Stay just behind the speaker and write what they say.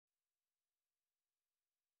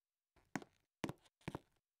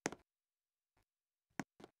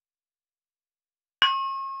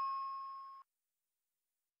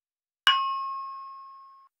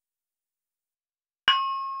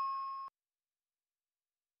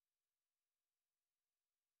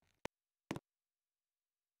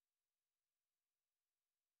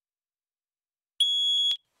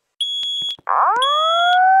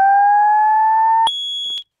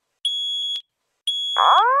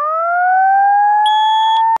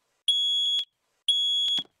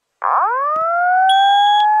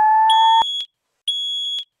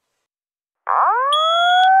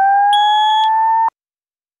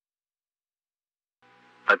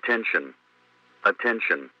Attention,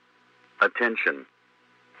 attention, attention.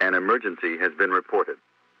 An emergency has been reported.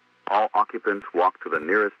 All occupants walk to the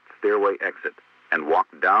nearest stairway exit and walk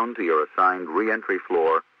down to your assigned re-entry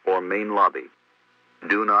floor or main lobby.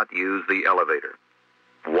 Do not use the elevator.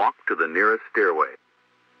 Walk to the nearest stairway.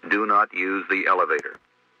 Do not use the elevator.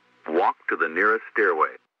 Walk to the nearest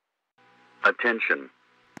stairway. Attention,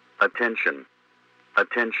 attention,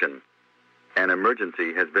 attention. An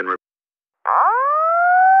emergency has been reported.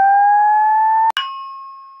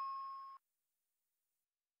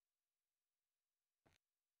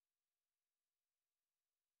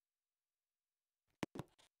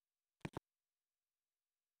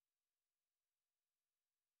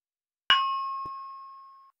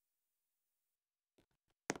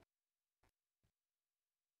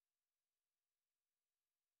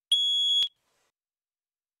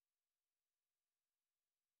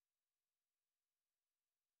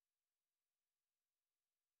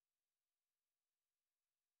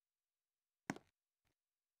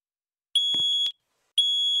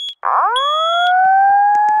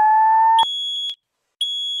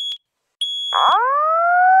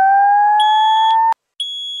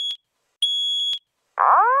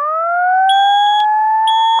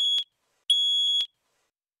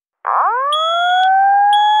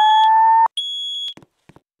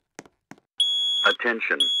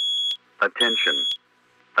 Attention, attention,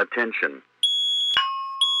 attention.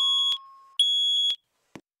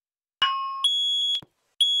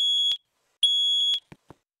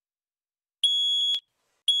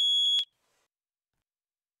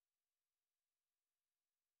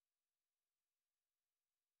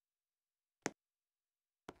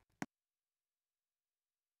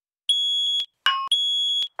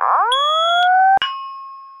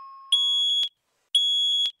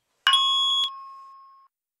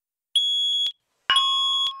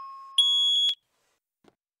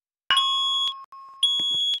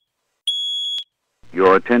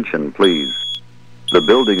 Your attention, please. The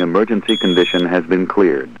building emergency condition has been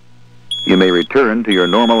cleared. You may return to your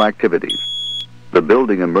normal activities. The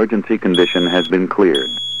building emergency condition has been cleared.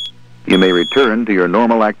 You may return to your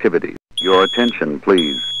normal activities. Your attention,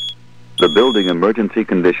 please. The building emergency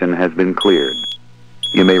condition has been cleared.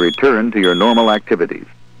 You may return to your normal activities.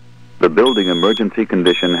 The building emergency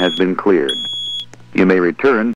condition has been cleared. You may return